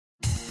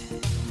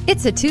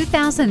It's a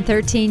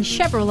 2013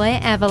 Chevrolet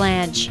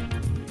Avalanche.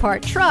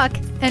 Part truck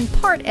and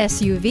part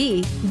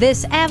SUV,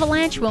 this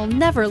Avalanche will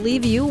never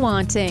leave you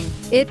wanting.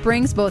 It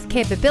brings both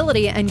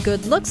capability and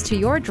good looks to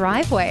your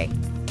driveway.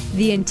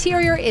 The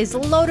interior is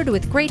loaded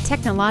with great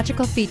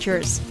technological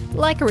features,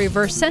 like a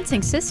reverse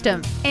sensing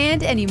system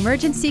and an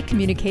emergency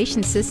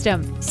communication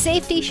system.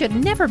 Safety should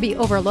never be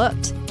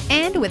overlooked.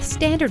 And with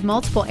standard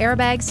multiple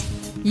airbags,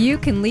 you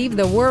can leave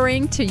the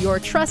worrying to your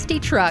trusty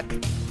truck.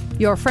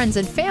 Your friends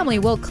and family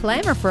will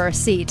clamor for a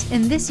seat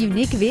in this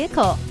unique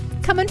vehicle.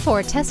 Come in for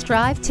a test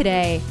drive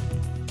today.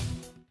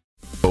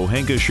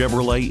 Pohanka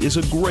Chevrolet is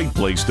a great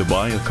place to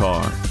buy a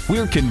car.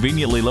 We're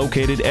conveniently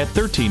located at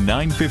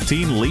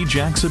 13915 Lee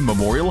Jackson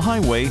Memorial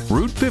Highway,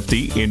 Route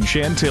 50 in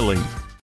Chantilly.